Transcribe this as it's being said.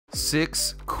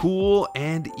6 cool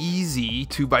and easy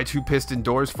 2x2 piston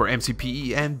doors for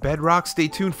MCPE and Bedrock. Stay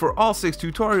tuned for all 6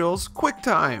 tutorials. Quick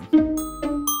time!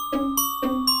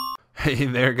 Hey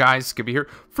there guys, Skippy here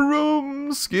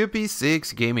from Skippy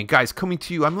 6 Gaming. Guys, coming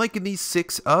to you, I'm liking these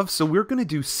 6 of, so we're going to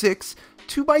do 6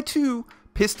 2x2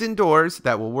 piston doors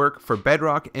that will work for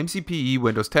Bedrock, MCPE,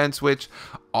 Windows 10 Switch,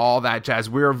 all that jazz.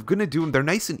 We're gonna do them. They're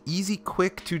nice and easy,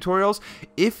 quick tutorials.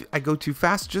 If I go too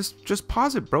fast, just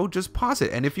pause it, bro. Just pause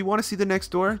it. And if you want to see the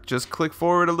next door, just click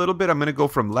forward a little bit. I'm gonna go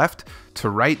from left to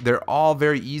right. They're all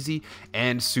very easy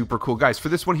and super cool, guys. For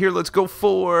this one here, let's go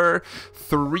for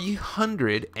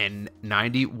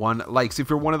 391 likes. If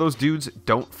you're one of those dudes,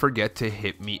 don't forget to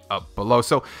hit me up below.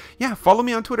 So yeah, follow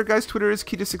me on Twitter, guys. Twitter is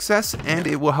key to success, and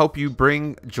it will help you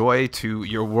bring joy to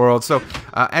your world. So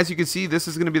as you can see, this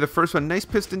is gonna be the first one. Nice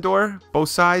piston door, both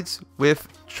sides with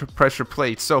pressure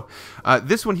plates. So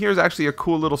this one here is actually a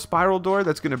cool little spiral door.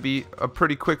 That's going to be a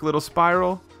pretty quick little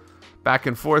spiral, back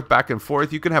and forth, back and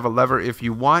forth. You can have a lever if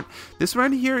you want. This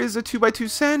one here is a 2x2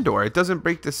 sand door. It doesn't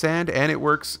break the sand and it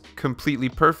works completely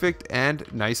perfect and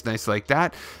nice like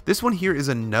that. This one here is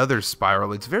another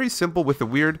spiral. It's very simple with a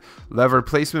weird lever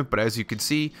placement, but as you can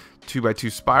see,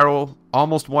 2x2 spiral,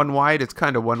 almost one wide. It's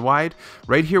kind of one wide.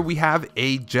 Right here we have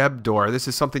a Jeb door. This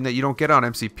is something that you don't get on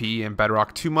MCP and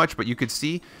Bedrock too much, but you could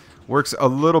see works a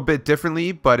little bit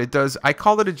differently, but it does. I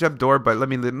call it a Jeb door, but let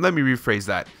me rephrase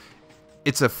that.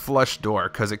 It's a flush door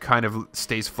because it kind of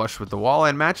stays flush with the wall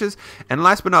and matches. And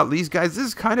last but not least, guys, this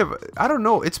is kind of, I don't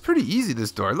know, it's pretty easy,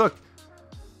 this door. Look.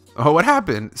 Oh, what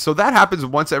happened? So that happens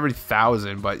once every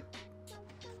 1,000, but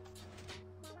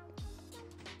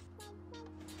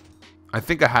I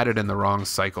think I had it in the wrong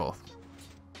cycle.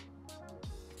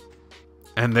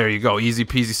 And there you go, easy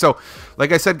peasy. So,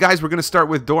 like I said, guys, we're going to start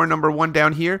with door number 1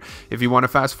 down here. If you want to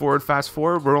fast forward.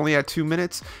 We're only at 2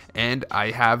 minutes, and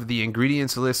I have the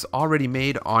ingredients list already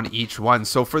made on each one.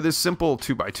 So for this simple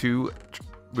 2x2,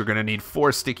 we're going to need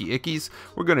 4 sticky ickies.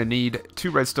 We're going to need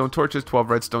 2 redstone torches, 12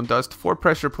 redstone dust, 4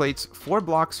 pressure plates, 4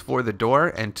 blocks for the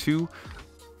door, and 2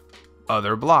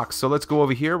 other blocks. So let's go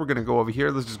over here. We're going to go over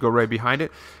here. Let's just go right behind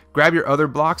it. Grab your other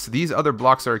blocks. These other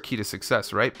blocks are a key to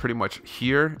success, right? Pretty much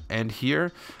here and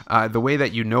here. The way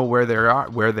that you know where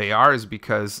they are is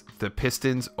because the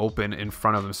pistons open in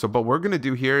front of them. So what we're going to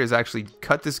do here is actually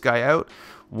cut this guy out.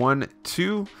 1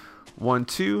 2 1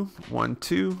 2 1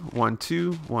 2 1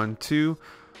 2 1 2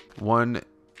 1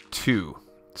 2.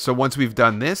 So once we've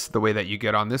done this, the way that you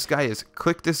get on this guy is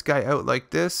click this guy out like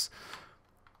this.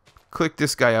 Click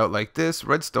this guy out like this.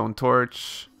 Redstone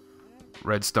torch.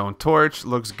 Redstone torch.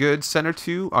 Looks good. Center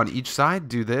 2 on each side.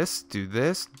 Do this. Do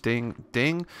this. Ding,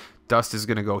 ding. Dust is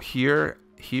going to go here,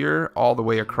 here, all the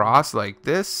way across like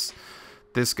this.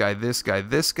 This guy, this guy,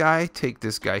 this guy. Take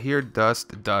this guy here.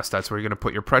 Dust, dust. That's where you're going to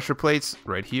put your pressure plates.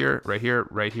 Right here, right here,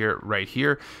 right here, right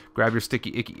here. Grab your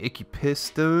sticky, icky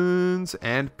pistons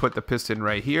and put the piston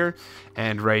right here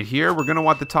and right here. We're going to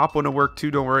want the top one to work too.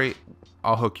 Don't worry.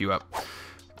 I'll hook you up.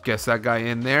 Guess that guy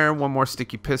in there. One more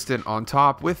sticky piston on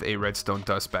top with a redstone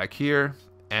dust back here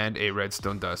and a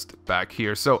redstone dust back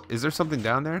here. So is there something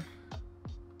down there?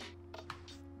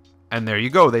 And there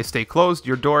you go. They stay closed.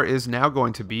 Your door is now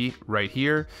going to be right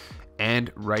here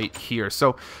and right here.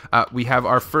 So we have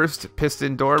our first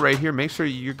piston door right here. Make sure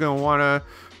you're going to want to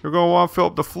fill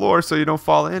up the floor so you don't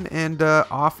fall in, and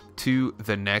off to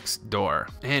the next door.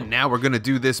 And now we're gonna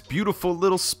do this beautiful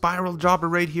little spiral jobber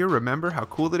right here. Remember how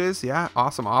cool it is? Yeah,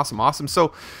 awesome, awesome, awesome.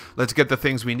 So let's get the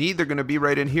things we need. They're gonna be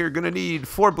right in here. Gonna need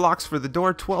 4 blocks for the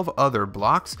door, 12 other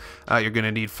blocks. You're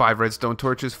gonna need 5 redstone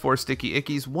torches, 4 sticky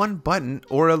ickies, 1 button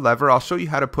or a lever. I'll show you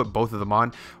how to put both of them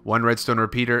on. 1 redstone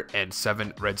repeater and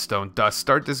 7 redstone dust.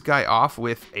 Start this guy off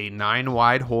with a 9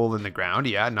 wide hole in the ground.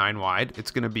 Yeah, 9 wide.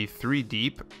 It's gonna be 3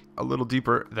 deep. A little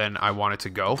deeper than I want it to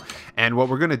go. And what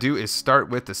we're going to do is start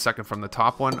with the second from the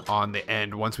top one on the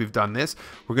end. Once we've done this,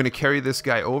 we're going to carry this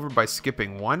guy over by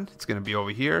skipping 1. It's going to be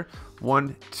over here.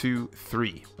 1 2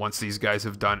 3. Once these guys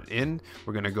have done in,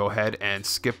 we're going to go ahead and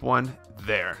skip 1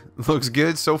 there. Looks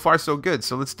good. So far so good.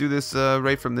 So let's do this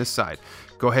right from this side.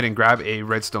 Go ahead and grab a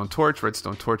redstone torch.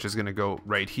 Redstone torch is going to go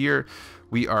right here.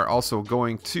 We are also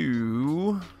going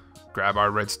to grab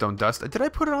our redstone dust. Did I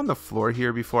put it on the floor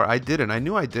here before? I didn't. I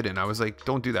knew I didn't. I was like,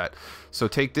 don't do that. So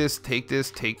take this, take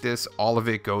this, take this. All of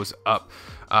it goes up.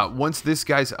 Once this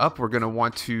guy's up, we're going to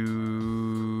want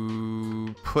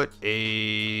to put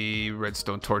a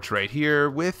redstone torch right here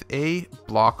with a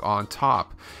block on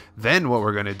top. Then what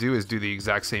we're going to do is do the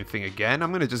exact same thing again.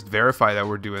 I'm going to just verify that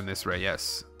we're doing this right.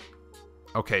 Yes.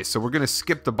 Okay, so we're going to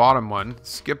skip the bottom one.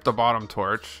 Skip the bottom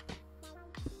torch.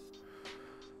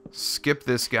 skip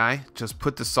this guy, just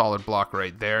put the solid block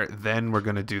right there. Then we're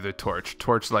going to do the torch.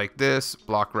 Torch like this,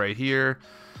 block right here,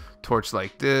 torch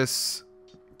like this,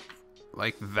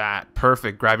 like that.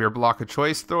 Perfect. Grab your block of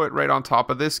choice, throw it right on top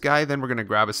of this guy. Then we're going to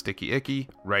grab a sticky icky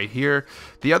right here.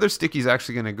 The other sticky is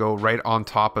actually going to go right on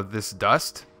top of this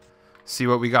dust. See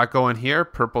what we got going here?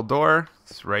 Purple door.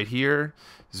 It's right here.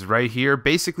 It's right here.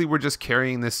 Basically, we're just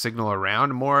carrying this signal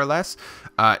around more or less.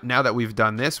 Now that we've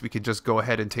done this, we can just go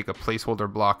ahead and take a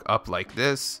placeholder block up like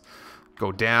this.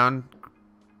 Go down.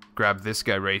 Grab this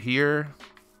guy right here.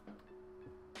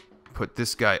 Put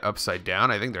this guy upside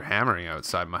down. I think they're hammering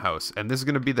outside my house. And this is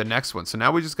going to be the next one. So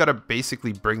now we just got to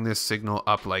basically bring this signal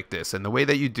up like this. And the way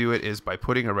that you do it is by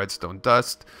putting a redstone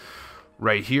dust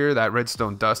right here. That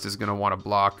redstone dust is going to want to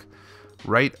block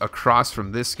right across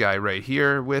from this guy right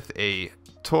here with a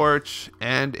torch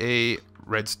and a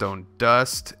redstone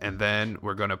dust. And then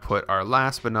we're going to put our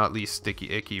last but not least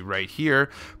sticky icky right here.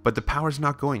 But the power's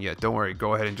not going yet. Don't worry.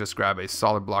 Go ahead and just grab a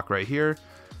solid block right here.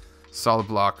 Solid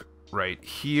block right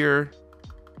here.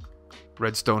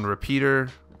 Redstone repeater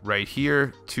right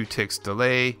here. 2 ticks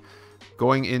delay.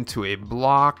 Going into a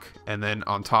block, and then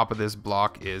on top of this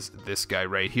block is this guy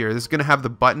right here. This is going to have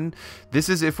the button. This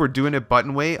is if we're doing it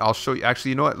button way. I'll show you. Actually,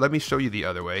 you know what? Let me show you the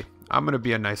other way. I'm going to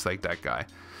be a nice like that guy.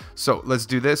 So let's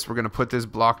do this. We're going to put this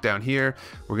block down here.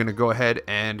 We're going to go ahead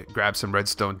and grab some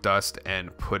redstone dust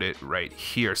and put it right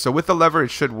here. So with the lever,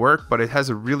 it should work, but it has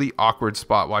a really awkward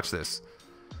spot. Watch this.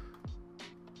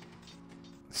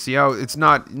 See how it's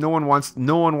not, no one wants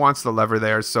the lever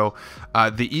there. So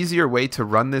the easier way to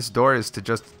run this door is to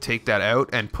just take that out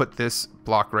and put this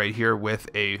block right here with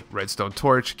a redstone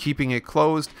torch, keeping it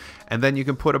closed. And then you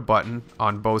can put a button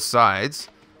on both sides.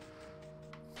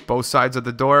 Both sides of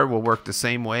the door will work the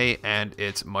same way, and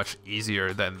it's much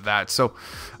easier than that. So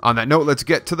on that note, let's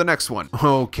get to the next one.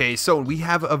 Okay, so we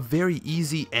have a very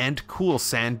easy and cool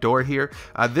sand door here.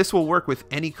 This will work with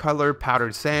any color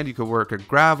powdered sand. You could work a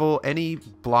gravel, any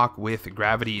block with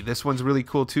gravity. This one's really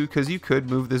cool too, because you could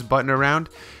move this button around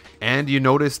and you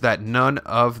notice that none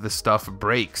of the stuff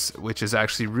breaks, which is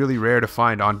actually really rare to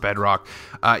find on Bedrock.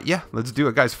 Yeah, let's do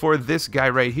it, guys. For this guy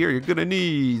right here, you're gonna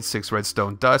need 6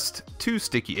 redstone dust, 2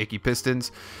 sticky icky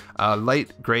pistons,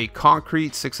 light gray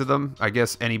concrete, 6 of them. I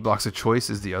guess any blocks of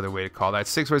choice is the other way to call that.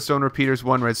 6 redstone repeaters,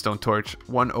 1 redstone torch,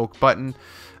 1 oak button,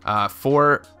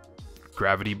 4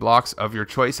 gravity blocks of your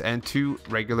choice, and 2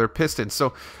 regular pistons.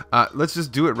 So let's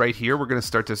just do it right here. We're going to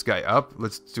start this guy up.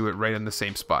 Let's do it right in the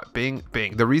same spot. Bing,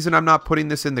 bing. The reason I'm not putting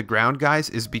this in the ground, guys,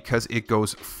 is because it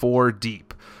goes 4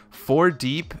 deep. 4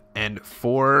 deep and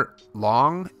 4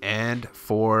 long and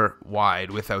 4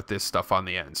 wide without this stuff on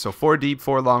the end. So 4 deep,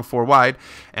 4 long, 4 wide,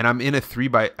 and I'm in a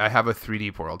I have a 3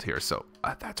 deep world here, so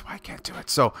that's why I can't do it.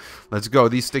 So let's go.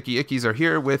 These sticky ickies are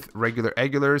here with regular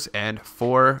egulars and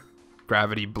 4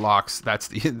 gravity blocks. That's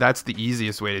the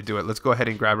easiest way to do it. Let's go ahead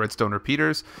and grab redstone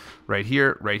repeaters right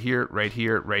here, right here, right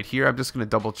here, right here. I'm just going to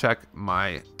double check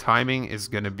my timing is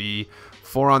going to be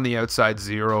 4 on the outside,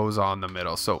 0s on the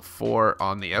middle. So 4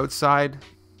 on the outside.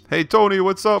 Hey Tony,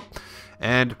 what's up?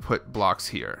 And put blocks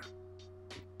here.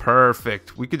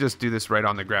 Perfect. We could just do this right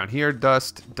on the ground here.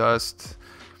 Dust, dust.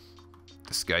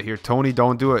 This guy here. Tony,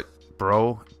 don't do it,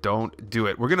 bro. Don't do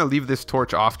it. We're going to leave this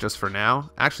torch off just for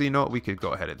now. Actually, you know what? We could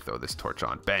go ahead and throw this torch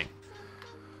on. Bang.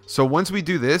 So once we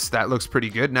do this, that looks pretty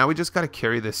good. Now we just got to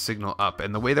carry this signal up.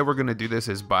 And the way that we're going to do this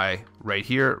is by right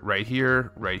here, right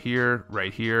here, right here,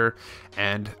 right here,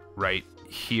 and right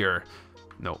here.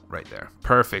 No, right there.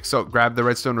 Perfect. So grab the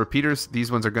redstone repeaters.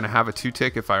 These ones are going to have a 2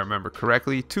 tick if I remember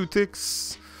correctly. 2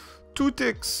 ticks. 2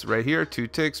 ticks right here, 2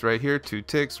 ticks right here, 2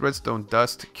 ticks. Redstone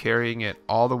dust, carrying it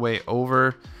all the way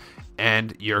over.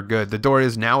 And you're good. The door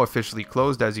is now officially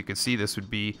closed. As you can see, this would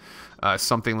be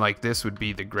something like this would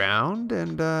be the ground.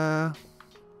 And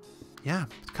yeah,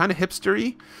 it's kind of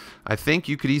hipstery. I think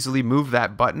you could easily move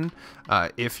that button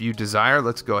if you desire.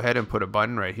 Let's go ahead and put a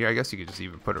button right here. I guess you could just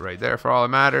even put it right there for all it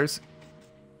matters.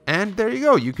 And there you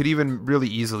go. You could even really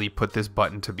easily put this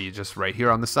button to be just right here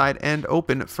on the side and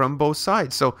open from both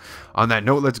sides. So on that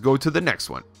note, let's go to the next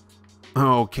one.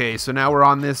 Okay, so now we're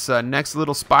on this next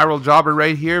little spiral jobber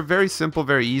right here. Very simple,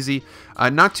 very easy.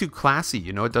 Not too classy,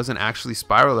 you know, it doesn't actually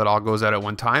spiral. It all goes out at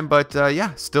one time, but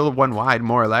yeah, still 1 wide,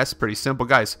 more or less. Pretty simple,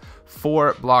 guys.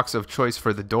 4 blocks of choice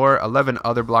for the door, 11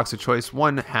 other blocks of choice,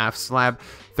 1 half slab,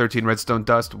 13 redstone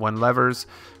dust, 1 levers,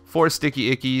 4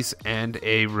 sticky ickies, and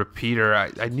a repeater.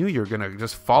 I knew you were going to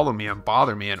just follow me and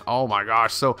bother me, and oh my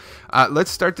gosh. So let's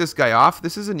start this guy off.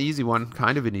 This is an easy one,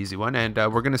 kind of an easy one, and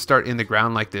we're going to start in the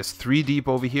ground like this. 3 deep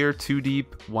over here, 2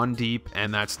 deep, 1 deep,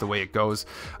 and that's the way it goes.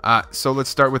 So let's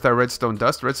start with our redstone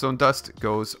dust. Redstone dust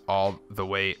goes all the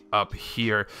way up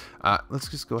here. Let's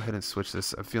just go ahead and switch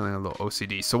this. I'm feeling a little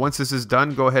OCD. So once this is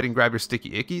done, go ahead and grab your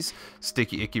sticky ickies.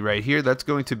 Sticky icky right here. That's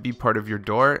going to be part of your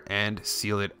door, and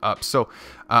seal it up. So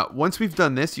once we've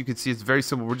done this, you can see it's very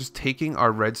simple. We're just taking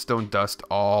our redstone dust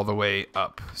all the way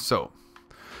up. So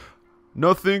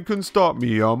nothing can stop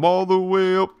me. I'm all the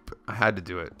way up. I had to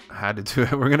do it. I had to do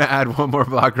it. We're going to add one more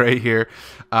block right here.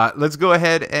 Let's go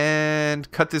ahead and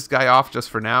cut this guy off just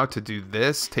for now to do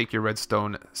this. Take your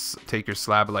redstone, take your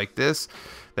slab like this.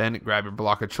 Then grab your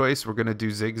block of choice. We're going to do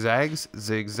zigzags,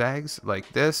 zigzags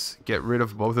like this. Get rid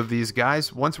of both of these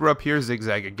guys. Once we're up here,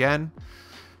 zigzag again.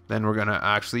 Then we're going to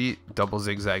actually double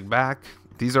zigzag back.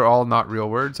 These are all not real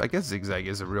words. I guess zigzag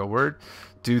is a real word.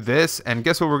 Do this, and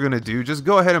guess what we're going to do? Just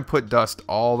go ahead and put dust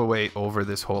all the way over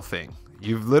this whole thing.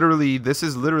 This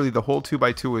is literally the whole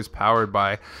 2x2 is powered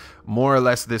by more or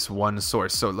less this one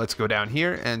source. So let's go down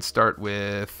here and start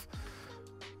with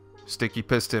sticky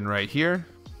piston right here.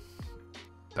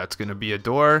 That's going to be a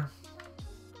door.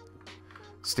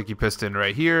 Sticky piston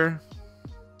right here.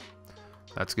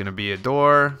 That's going to be a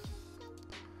door.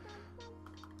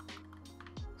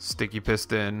 Sticky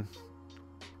piston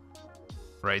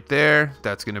right there.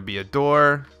 That's going to be a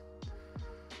door.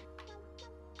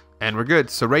 And we're good.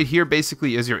 So right here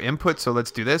basically is your input. So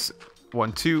let's do this.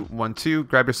 1, 2, 1, 2.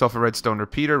 Grab yourself a redstone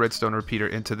repeater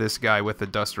into this guy with the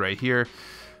dust right here.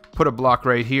 Put a block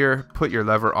right here. Put your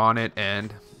lever on it,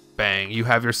 and bang, you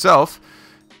have yourself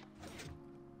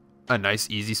a nice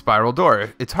easy spiral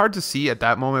door. It's hard to see at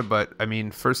that moment, but I mean,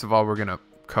 first of all, we're going to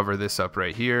cover this up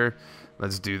right here.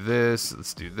 Let's do this.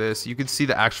 Let's do this. You can see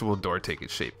the actual door take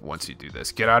its shape once you do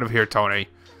this. Get out of here, Tony.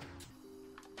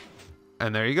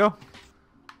 And there you go.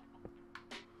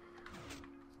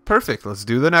 Perfect. Let's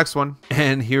do the next one.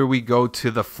 And here we go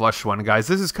to the flush one, guys.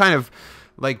 This is kind of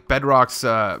like Bedrock's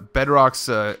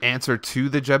answer to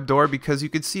the Jeb door, because you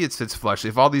can see it sits flush.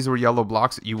 If all these were yellow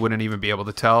blocks, you wouldn't even be able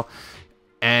to tell.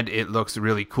 And it looks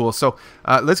really cool. So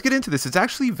let's get into this. It's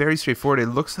actually very straightforward. It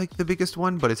looks like the biggest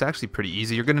one, but it's actually pretty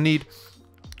easy. You're going to need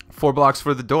 4 blocks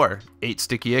for the door, 8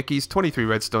 sticky ickies, 23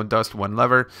 redstone dust, 1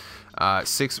 lever,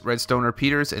 6 redstone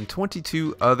repeaters, and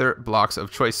 22 other blocks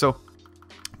of choice. So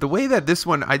the way that this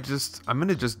one, I'm going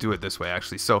to just do it this way,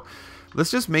 actually. So let's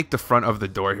just make the front of the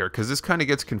door here, because this kind of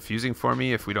gets confusing for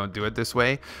me if we don't do it this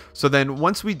way. So then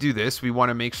once we do this, we want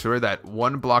to make sure that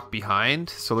 1 block behind,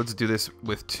 so let's do this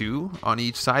with 2 on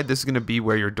each side. This is going to be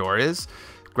where your door is.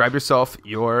 Grab yourself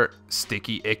your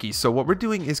sticky icky. So what we're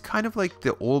doing is kind of like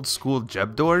the old school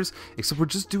Jeb doors, except we're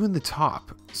just doing the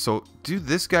top. So do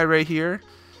this guy right here,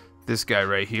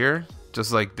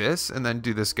 just like this, and then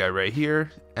do this guy right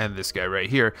here and this guy right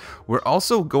here. We're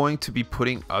also going to be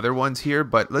putting other ones here,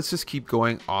 but let's just keep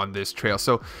going on this trail.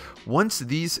 So once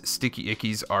these sticky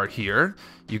ickies are here,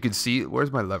 you can see,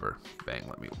 where's my lever? Bang,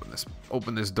 let me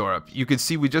open this door up. You can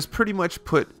see we just pretty much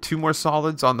put 2 more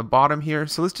solids on the bottom here.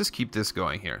 So let's just keep this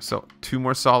going here. So 2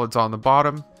 more solids on the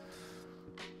bottom.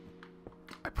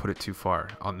 I put it too far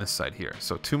on this side here.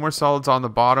 So 2 more solids on the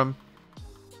bottom.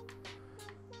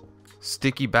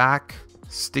 Sticky back,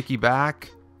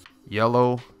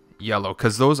 yellow, yellow,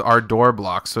 because those are door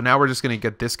blocks. So now we're just going to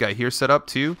get this guy here set up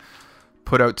too.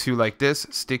 Put out 2 like this,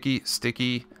 sticky,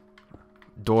 sticky,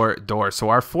 door, door. So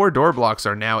our 4 door blocks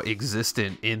are now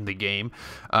existent in the game.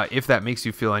 If that makes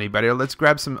you feel any better, let's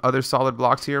grab some other solid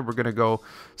blocks here. We're going to go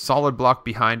solid block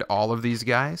behind all of these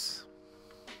guys.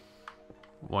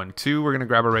 1, 2. We're going to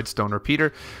grab a redstone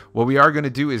repeater. What we are going to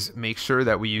do is make sure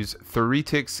that we use 3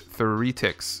 ticks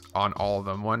on all of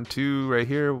them. 1, 2 right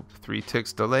here, 3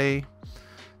 ticks delay.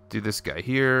 Do this guy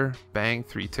here, bang,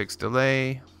 3 ticks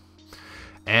delay.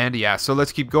 And yeah, so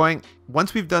let's keep going.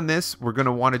 Once we've done this, we're going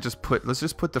to want to let's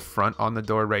just put the front on the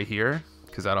door right here,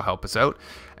 because that'll help us out.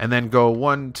 And then go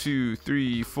 1, 2,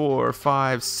 3, 4,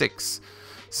 5, 6.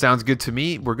 Sounds good to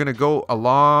me. We're going to go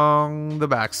along the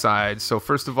backside. So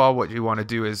first of all, what you want to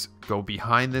do is go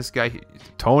behind this guy.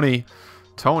 Tony,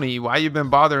 why you been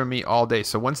bothering me all day?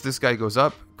 So once this guy goes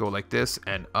up, go like this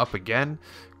and up again.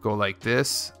 Go like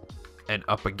this and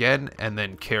up again, and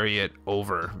then carry it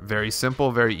over. Very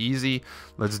simple, very easy.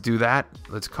 Let's do that.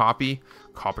 Let's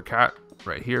copycat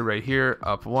right here,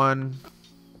 up 1.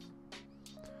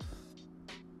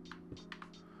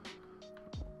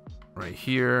 Right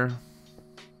here.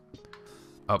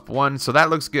 Up 1. So that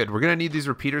looks good. We're going to need these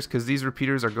repeaters, because these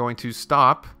repeaters are going to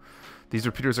stop these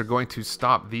repeaters are going to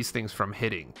stop these things from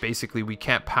hitting. Basically, we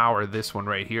can't power this one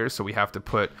right here, so we have to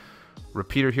put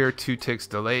repeater here, 2 ticks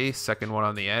delay, second one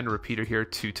on the end, repeater here,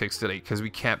 2 ticks delay, because we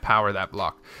can't power that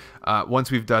block. Once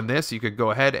we've done this, you could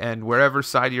go ahead and wherever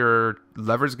side your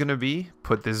lever is going to be,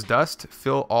 put this dust,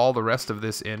 fill all the rest of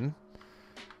this in.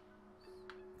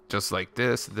 Just like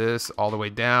this, all the way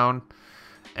down.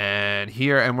 And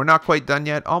here, and we're not quite done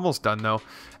yet, almost done though.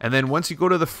 And then once you go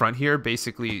to the front here,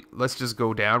 basically, let's just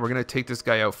go down. We're going to take this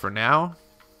guy out for now.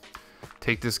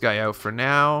 Take this guy out for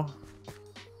now.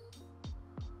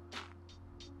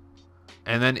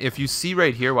 And then if you see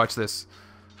right here, watch this.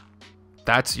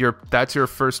 That's your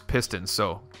first piston.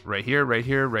 So right here, right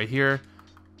here, right here.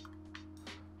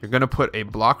 You're going to put a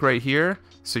block right here.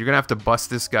 So you're going to have to bust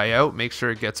this guy out. Make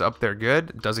sure it gets up there good.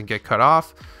 It doesn't get cut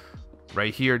off.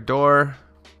 Right here, door.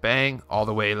 Bang. All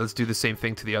the way. Let's do the same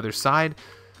thing to the other side.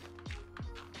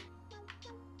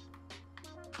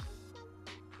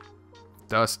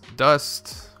 Dust,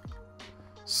 dust.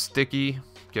 Sticky.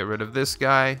 Get rid of this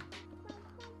guy.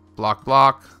 Block,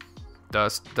 block.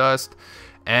 Dust, dust.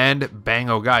 And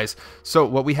bango, guys. So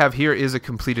what we have here is a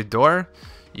completed door.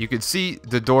 You can see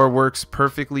the door works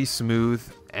perfectly smooth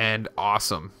and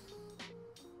awesome.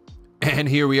 And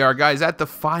here we are, guys, at the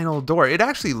final door. It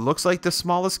actually looks like the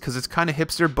smallest because it's kind of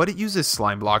hipster, but it uses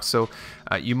slime blocks, so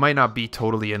you might not be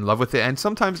totally in love with it. And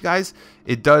sometimes, guys,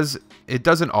 it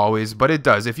doesn't always, but it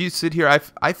does. If you sit here,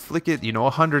 I flick it, you know,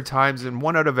 100 times, and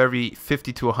 1 out of every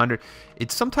 50 to 100,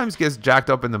 it sometimes gets jacked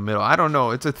up in the middle. I don't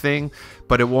know, it's a thing,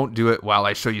 but it won't do it while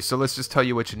I show you. So let's just tell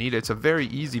you what you need. It's a very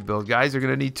easy build, guys. You're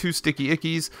gonna need 2 sticky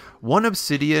ickies, 1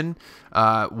 obsidian,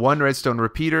 1 redstone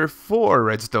repeater, 4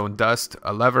 redstone dust,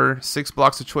 a lever, 6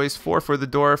 blocks of choice, 4 for the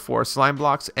door, 4 slime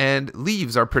blocks, and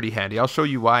leaves are pretty handy. I'll show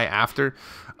you why after.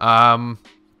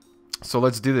 So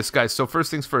let's do this, guys. So first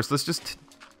things first,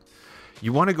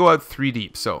 you want to go out 3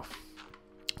 deep. So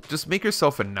just make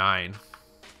yourself a 9.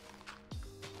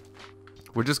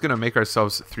 We're just gonna make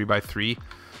ourselves 3 by 3,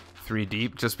 3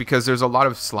 deep, just because there's a lot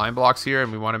of slime blocks here,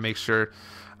 and we want to make sure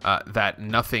that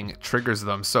nothing triggers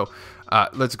them. So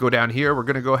let's go down here. We're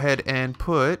gonna go ahead and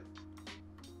put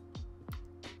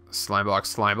slime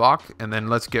block, and then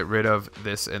let's get rid of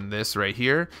this and this right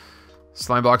here.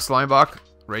 Slime block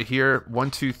right here.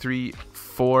 1 2 3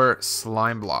 4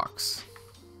 slime blocks.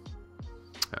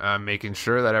 Making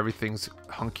sure that everything's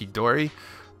hunky-dory.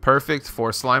 Perfect.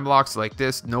 4 slime blocks like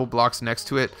this, no blocks next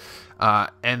to it.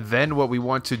 And then what we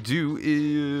want to do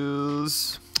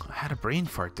is, I had a brain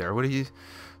fart there.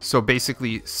 So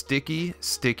basically,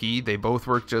 sticky, they both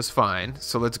work just fine.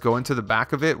 So let's go into the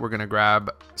back of it. We're gonna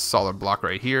grab solid block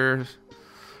right here.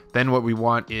 Then what we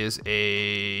want is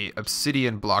a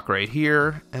obsidian block right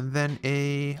here, and then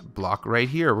a block right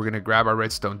here. We're gonna grab our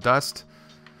redstone dust.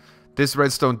 This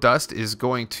redstone dust is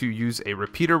going to use a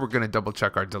repeater. We're going to double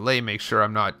check our delay, make sure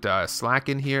I'm not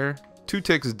slacking here. 2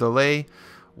 ticks delay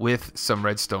with some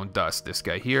redstone dust. This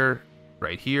guy here,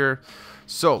 right here.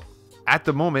 So at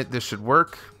the moment, this should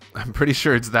work. I'm pretty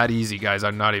sure it's that easy, guys.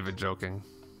 I'm not even joking.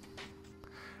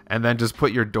 And then just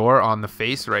put your door on the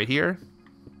face right here.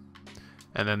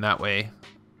 And then that way,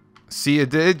 see,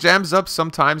 it jams up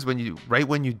sometimes when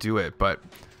you do it, but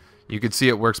you can see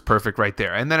it works perfect right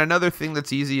there. And then another thing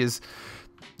that's easy is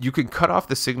you can cut off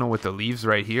the signal with the leaves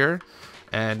right here.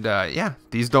 And yeah,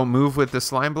 these don't move with the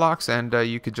slime blocks, and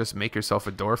you could just make yourself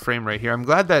a door frame right here. I'm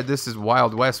glad that this is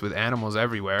Wild West with animals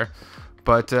everywhere.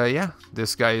 But yeah,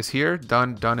 this guy is here.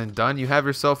 Done, done, and done. You have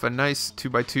yourself a nice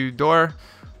 2x2 door.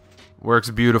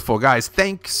 Works beautiful, guys.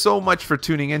 Thanks so much for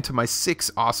tuning in to my 6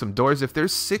 awesome doors. If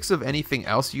there's 6 of anything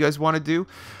else you guys want to do,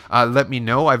 let me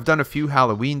know. I've done a few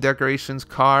Halloween decorations,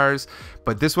 cars,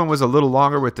 but this one was a little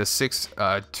longer with the 6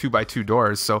 2x2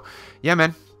 doors. So yeah,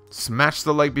 man, smash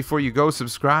the like before you go,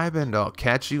 subscribe, and I'll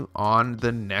catch you on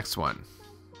the next one.